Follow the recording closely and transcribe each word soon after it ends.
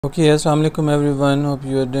Okay, assalamu alaikum everyone, hope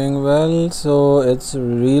you are doing well. So it's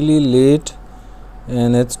really late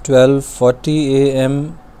and it's 12:40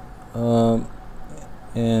 a.m. uh,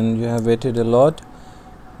 and you have waited a lot,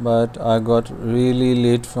 but I got really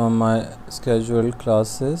late from my scheduled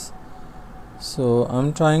classes. So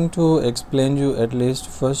I'm trying to explain you at least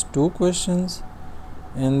first two questions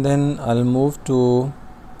and then I'll move to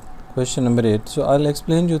question number 8. So I'll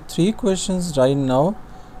explain you three questions right now,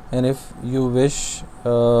 and if you wish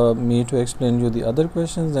me to explain you the other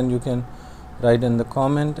questions, then you can write in the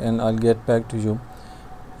comment and I'll get back to you.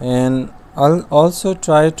 And I'll also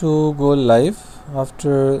try to go live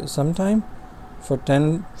after some time for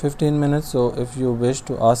 10-15 minutes. So if you wish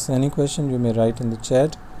to ask any question, you may write in the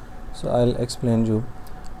chat, so I'll explain you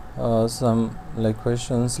some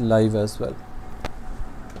questions live as well.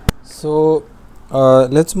 So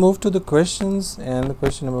let's move to the questions, and the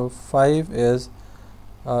question number 5 is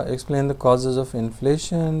explain the causes of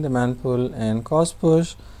inflation, demand pull and cost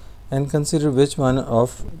push, and consider which one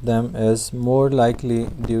of them is more likely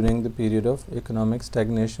during the period of economic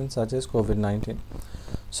stagnation such as COVID-19.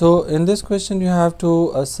 So in this question you have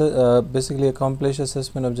to basically accomplish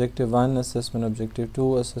assessment objective 1, assessment objective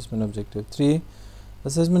 2, assessment objective 3.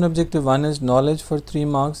 Assessment objective 1 is knowledge for 3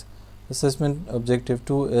 marks, assessment objective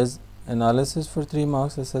 2 is analysis for 3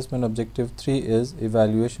 marks, assessment objective 3 is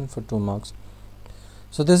evaluation for 2 marks.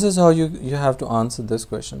 So this is how you have to answer this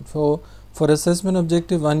question. For assessment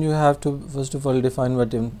objective 1, you have to first of all define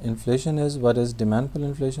what inflation is, what is demand pull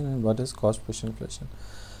inflation, and what is cost push inflation.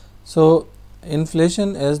 So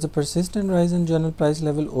inflation is the persistent rise in general price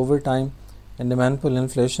level over time, and demand pull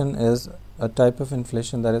inflation is a type of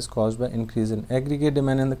inflation that is caused by increase in aggregate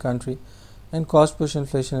demand in the country, and cost push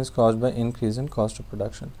inflation is caused by increase in cost of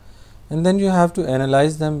production. And then you have to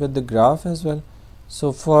analyze them with the graph as well.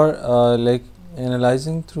 So for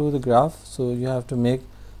analyzing through the graph, so you have to make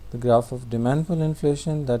the graph of demand pull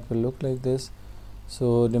inflation that will look like this.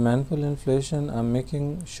 So demand pull inflation, I'm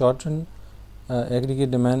making shorten aggregate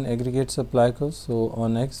demand, aggregate supply curve. So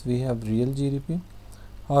on X we have real GDP.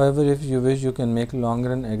 However, if you wish, you can make long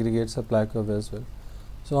run aggregate supply curve as well.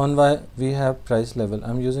 So on Y we have price level.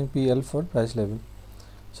 I'm using PL for price level.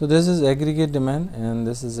 So this is aggregate demand and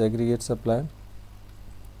this is aggregate supply.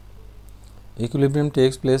 Equilibrium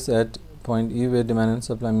takes place at point E where demand and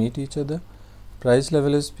supply meet each other. Price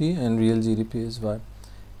level is P and real GDP is Y.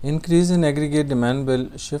 Increase in aggregate demand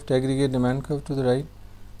will shift aggregate demand curve to the right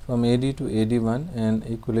from AD to AD1, and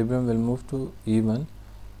equilibrium will move to E1.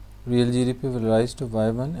 Real GDP will rise to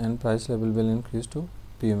Y1 and price level will increase to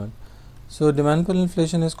P1. So demand pull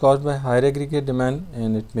inflation is caused by higher aggregate demand,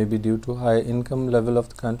 and it may be due to high income level of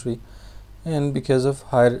the country and because of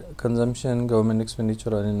higher consumption, government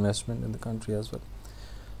expenditure or investment in the country as well.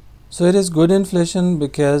 So it is good inflation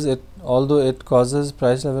because although it causes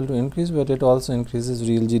price level to increase, but it also increases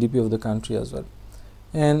real GDP of the country as well.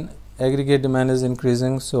 And aggregate demand is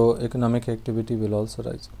increasing, so economic activity will also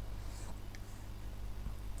rise.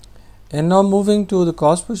 And now moving to the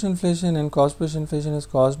cost push inflation, and cost push inflation is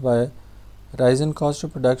caused by rise in cost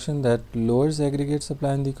of production that lowers aggregate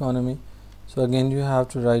supply in the economy. So again you have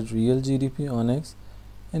to write real GDP on X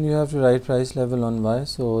and you have to write price level on Y.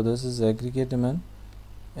 So this is aggregate demand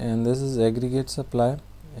and this is aggregate supply,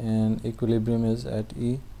 and equilibrium is at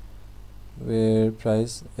E where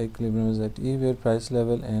price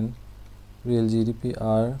level and real GDP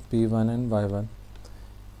are P1 and Y1.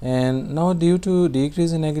 And now due to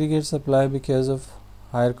decrease in aggregate supply because of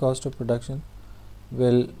higher cost of production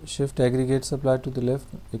will shift aggregate supply to the left,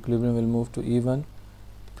 equilibrium will move to E1,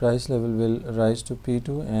 price level will rise to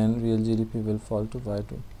P2 and real GDP will fall to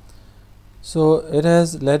Y2. So it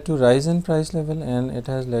has led to rise in price level and it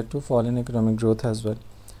has led to fall in economic growth as well.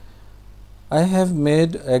 I have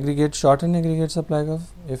made shorten aggregate supply curve.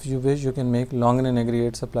 If you wish, you can make long run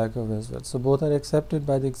aggregate supply curve as well. So both are accepted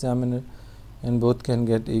by the examiner and both can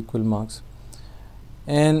get equal marks.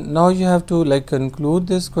 And now you have to conclude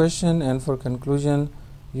this question, and for conclusion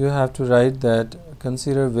you have to write that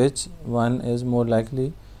consider which one is more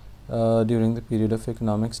likely during the period of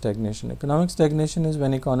economic stagnation. Economic stagnation is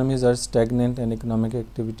when economies are stagnant and economic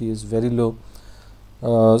activity is very low.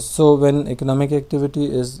 So when economic activity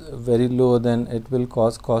is very low, then it will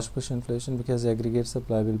cause cost push inflation because aggregate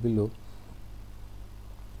supply will be low.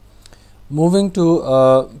 Moving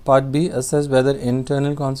to part B, assess whether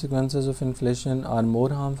internal consequences of inflation are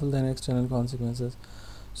more harmful than external consequences.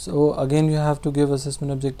 So again you have to give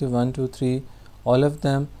assessment objective 1, 2, 3, all of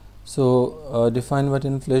them. So define what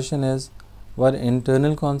inflation is, what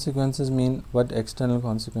internal consequences mean, what external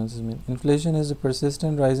consequences mean. Inflation is a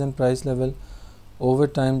persistent rise in price level over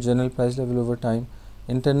time, general price level over time,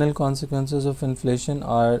 Internal consequences of inflation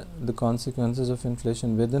are the consequences of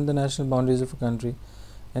inflation within the national boundaries of a country,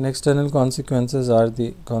 and external consequences are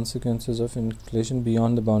the consequences of inflation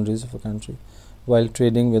beyond the boundaries of a country while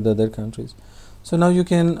trading with other countries. So now you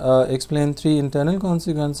can explain three internal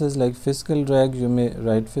consequences like fiscal drag. You may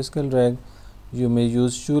write fiscal drag, you may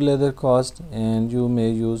use shoe leather cost, and you may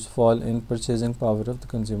use fall in purchasing power of the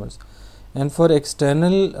consumers. And for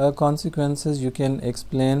external consequences, you can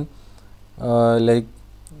explain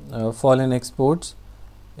fall in exports,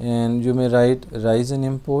 and you may write rise in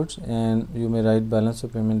imports, and you may write balance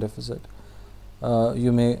of payment deficit.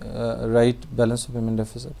 Write balance of payment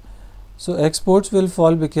deficit. So exports will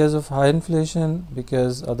fall because of high inflation,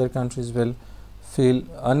 because other countries will feel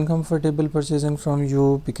uncomfortable purchasing from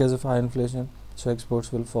you because of high inflation, so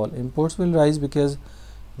exports will fall. Imports will rise because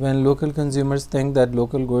when local consumers think that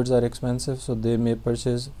local goods are expensive, so they may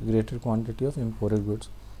purchase greater quantity of imported goods.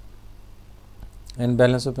 And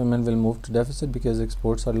balance of payment will move to deficit because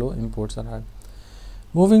exports are low, imports are high.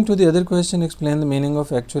 Moving to the other question, explain the meaning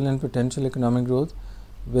of actual and potential economic growth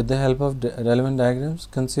with the help of relevant diagrams.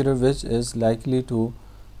 Consider which is likely to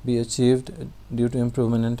be achieved due to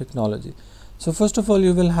improvement in technology. So first of all,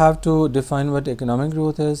 you will have to define what economic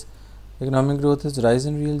growth is. Economic growth is rise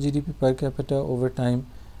in real GDP per capita over time.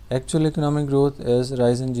 Actual economic growth is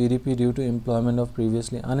rise in GDP due to employment of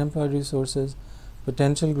previously unemployed resources.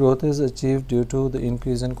 Potential growth is achieved due to the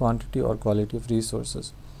increase in quantity or quality of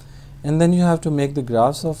resources. And then you have to make the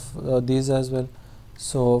graphs of these as well.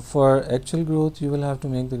 So for actual growth, you will have to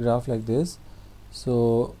make the graph like this.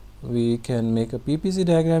 So we can make a PPC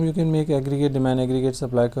diagram. You can make aggregate demand, aggregate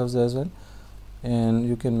supply curves as well, and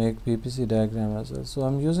you can make PPC diagram as well. So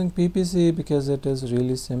I'm using PPC because it is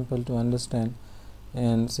really simple to understand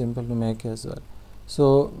and simple to make as well.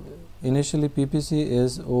 So initially PPC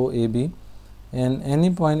is OAB, and any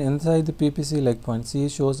point inside the PPC like point C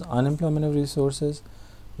shows unemployment of resources,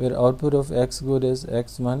 where output of X good is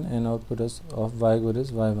X1 and output of Y good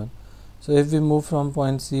is Y1. So if we move from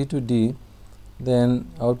point C to D, then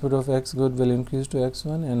output of X good will increase to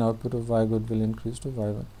X1 and output of Y good will increase to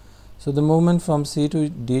Y1. So the movement from C to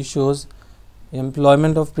D shows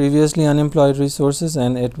employment of previously unemployed resources,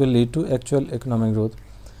 and it will lead to actual economic growth.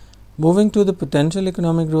 Moving to the potential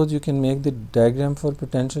economic growth, you can make the diagram for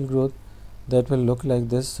potential growth that will look like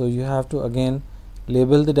this. So you have to again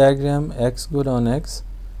label the diagram X good on X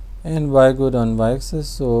and Y good on Y axis.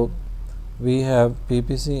 So we have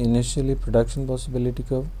PPC initially production possibility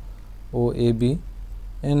curve OAB,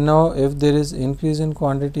 and now if there is increase in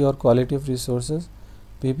quantity or quality of resources,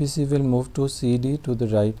 PPC will move to CD to the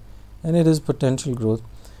right, and it is potential growth.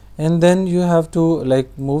 And then you have to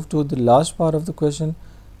move to the last part of the question.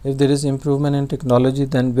 If there is improvement in technology,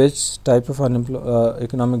 then which type of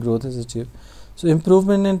economic growth is achieved? So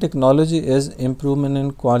improvement in technology is improvement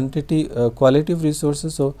in quality of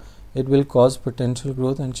resources, so it will cause potential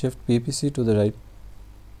growth and shift PPC to the right.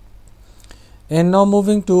 And now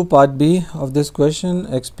moving to part B of this question,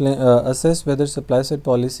 assess whether supply side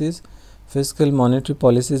policies, fiscal monetary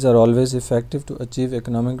policies are always effective to achieve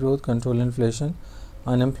economic growth, control inflation,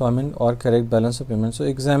 unemployment, or correct balance of payment. So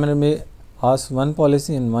examiner may ask one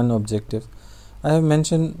policy and one objective. I have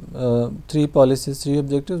mentioned three policies, three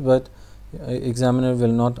objectives, but examiner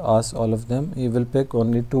will not ask all of them. He will pick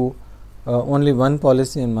only one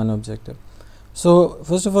policy and one objective. So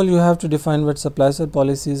first of all, you have to define what supply side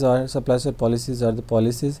policies are. Supply side policies are the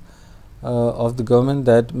policies of the government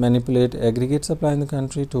that manipulate aggregate supply in the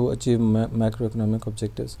country to achieve macroeconomic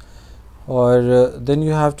objectives. Or then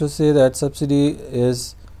you have to say that subsidy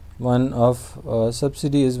is one of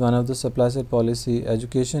the supply side policy.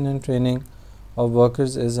 Education and training of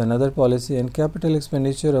workers is another policy, and capital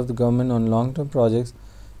expenditure of the government on long-term projects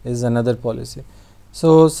is another policy.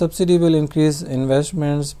 So subsidy will increase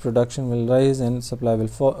investments, production will rise, and supply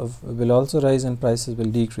will also rise, and prices will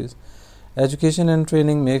decrease. Education and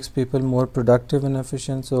training makes people more productive and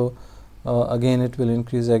efficient, so again it will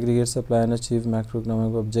increase aggregate supply and achieve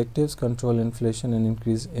macroeconomic objectives, control inflation, and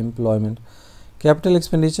increase employment. Capital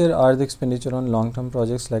expenditure are the expenditure on long-term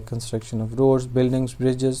projects like construction of roads, buildings,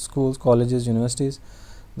 bridges, schools, colleges, universities.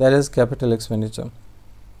 That is capital expenditure.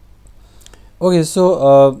 Okay,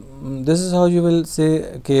 so this is how you will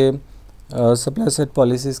say supply side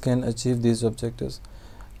policies can achieve these objectives.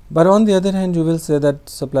 But on the other hand, you will say that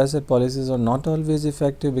supply side policies are not always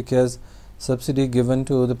effective because subsidy given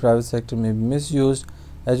to the private sector may be misused.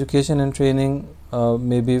 Education and training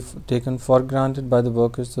may be taken for granted by the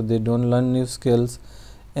workers, so they don't learn new skills.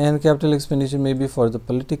 And capital expenditure may be for the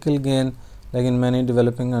political gain. Like in many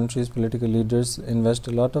developing countries, political leaders invest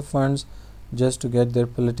a lot of funds just to get their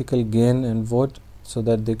political gain and vote so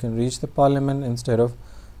that they can reach the parliament instead of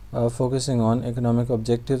focusing on economic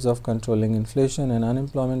objectives of controlling inflation and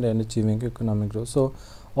unemployment and achieving economic growth. So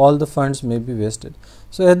all the funds may be wasted.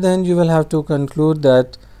 So at the end you will have to conclude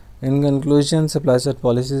that, in conclusion, supply side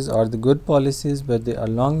policies are the good policies, but they are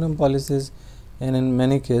long-term policies, and in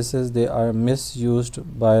many cases they are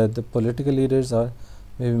misused by the political leaders, or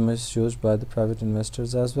maybe misused by the private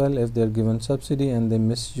investors as well. If they are given subsidy and they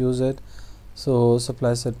misuse it, so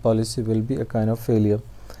supply side policy will be a kind of failure.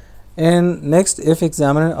 And next, if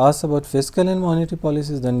examiner asks about fiscal and monetary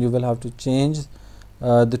policies, then you will have to change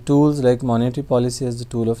the tools, like monetary policy as the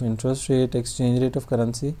tool of interest rate, exchange rate of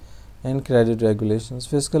currency, and credit regulations.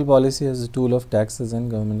 Fiscal policy as the tool of taxes and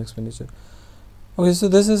government expenditure. Okay, so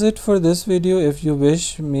this is it for this video. If you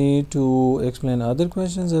wish me to explain other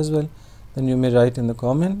questions as well, then you may write in the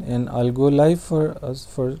comment, and I'll go live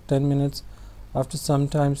for 10 minutes after some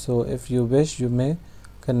time. So if you wish, you may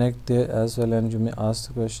connect there as well, and you may ask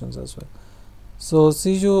the questions as well. So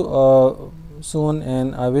see you soon,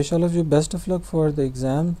 and I wish all of you best of luck for the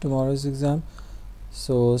exam, tomorrow's exam.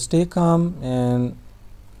 So stay calm and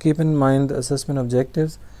keep in mind the assessment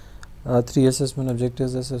objectives, 3 assessment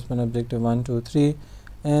objectives, assessment objective 1, 2, 3,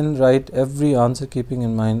 and write every answer keeping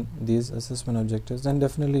in mind these assessment objectives. Then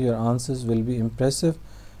definitely your answers will be impressive,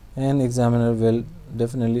 and examiner will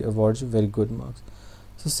definitely award you very good marks.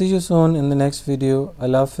 So see you soon in the next video.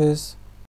 Allah Hafiz.